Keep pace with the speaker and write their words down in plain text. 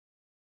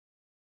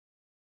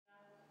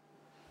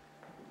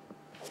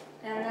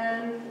And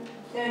then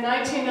in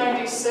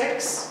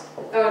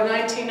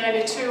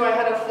 1992, I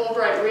had a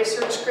Fulbright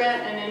research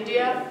grant in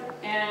India,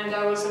 and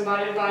I was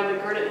invited by the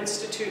Goethe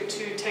Institute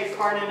to take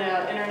part in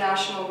an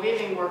international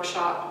weaving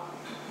workshop.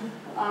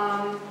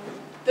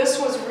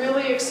 This was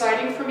really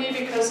exciting for me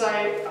because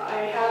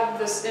I have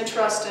this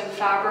interest in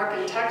fabric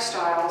and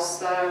textiles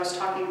that I was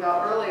talking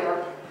about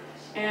earlier.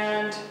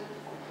 And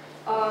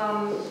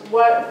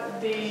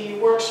what the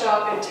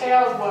workshop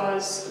entailed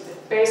was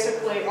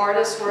basically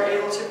artists were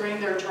able to bring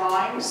their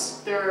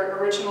drawings, their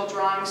original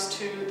drawings,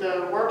 to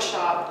the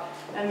workshop,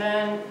 and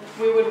then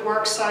we would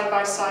work side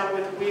by side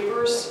with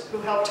weavers who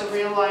helped to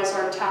realize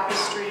our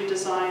tapestry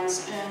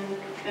designs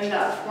in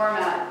that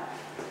format.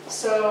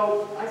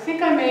 So I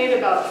think I made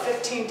about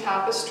 15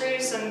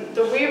 tapestries, and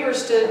the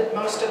weavers did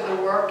most of the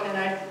work, and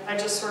I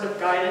just sort of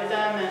guided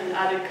them and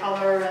added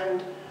color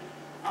and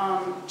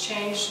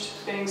changed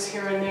things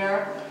here and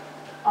there.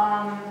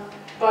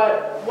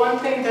 But one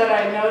thing that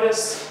I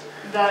noticed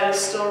that is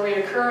still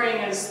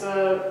reoccurring is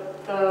the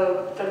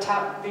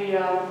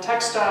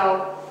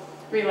textile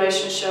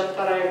relationship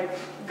that I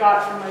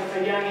got from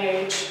a young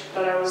age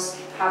that I was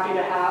happy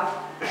to have,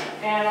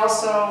 and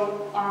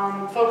also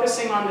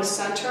focusing on the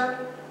center.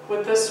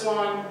 With this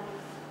one,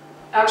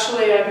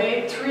 actually I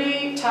made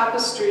 3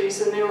 tapestries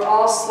and they were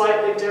all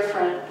slightly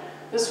different.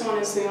 This one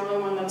is the only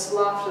one that's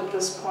left at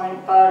this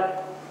point,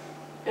 but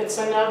it's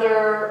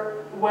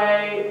another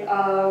way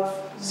of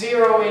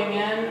zeroing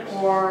in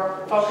or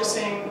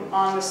focusing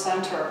on the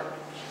center.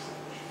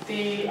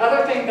 The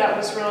other thing that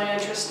was really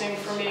interesting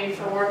for me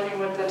for working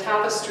with the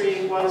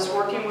tapestry was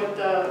working with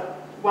the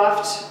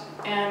weft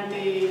and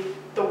the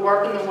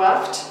warp and the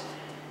weft.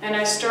 And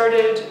I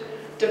started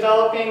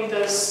developing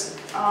this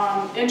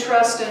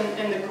interest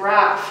in the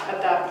graph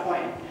at that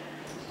point.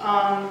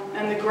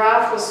 And the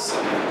graph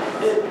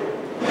it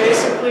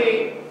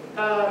basically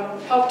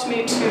helped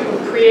me to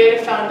create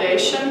a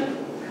foundation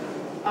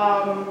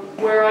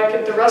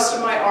where the rest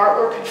of my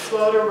artwork could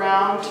float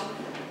around,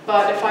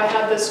 but if I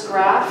had this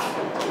graph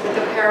with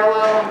a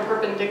parallel and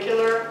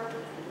perpendicular,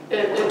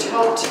 it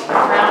helped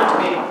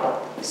ground me.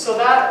 So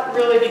that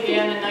really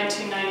began in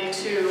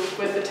 1992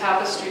 with the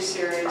Tapestry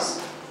series.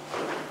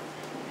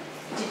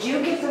 Did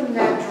you give them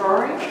that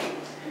drawing?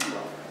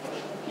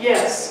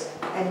 Yes.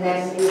 And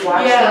then you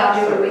watched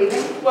them do the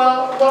weaving?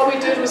 Well, what we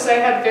did was they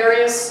had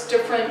various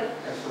different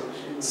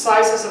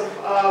sizes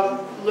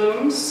of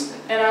looms,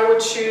 and I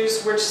would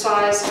choose which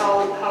size,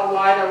 how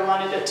wide I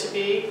wanted it to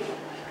be.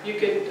 You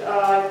could,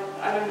 I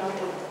don't know,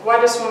 the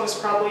widest one was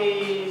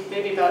probably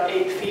maybe about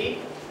 8 feet.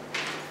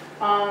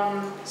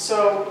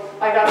 So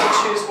I got to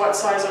choose what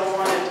size I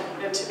wanted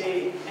it to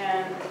be,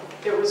 and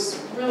it was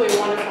really a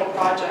wonderful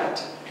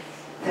project.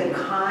 The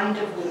kind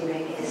of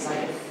weaving is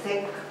like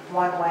thick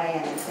one way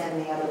and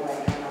thin the other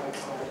way. I don't know what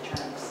the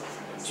terms.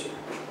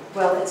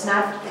 Well, it's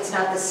not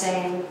the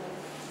same.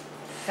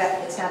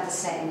 It's not the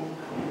same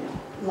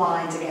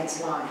lines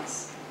against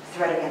lines,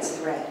 thread against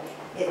thread.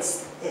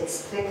 It's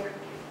thick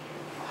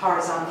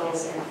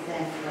horizontals and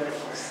thin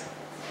verticals.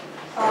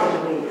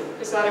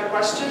 Is that a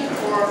question,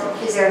 or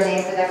is there a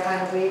name for that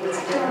kind of weave? It's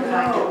a different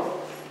kind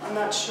of. I'm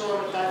not sure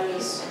what that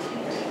is.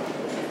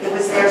 It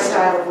was their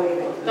style of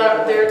weaving.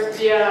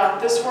 Yeah,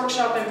 this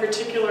workshop in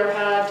particular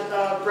had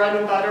bread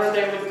and butter.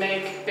 They would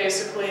make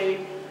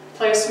basically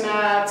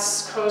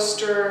placemats,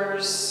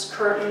 coasters,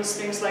 curtains,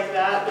 things like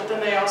that. But then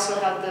they also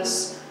had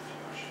this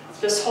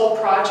whole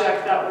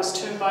project that was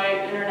to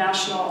invite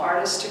international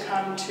artists to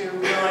come to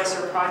realize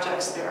their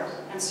projects there.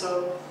 And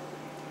so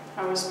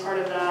I was part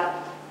of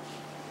that.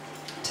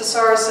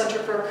 Tassara Center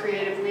for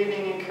Creative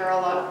Weaving in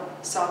Kerala,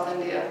 South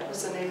India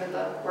was the name of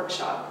the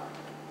workshop.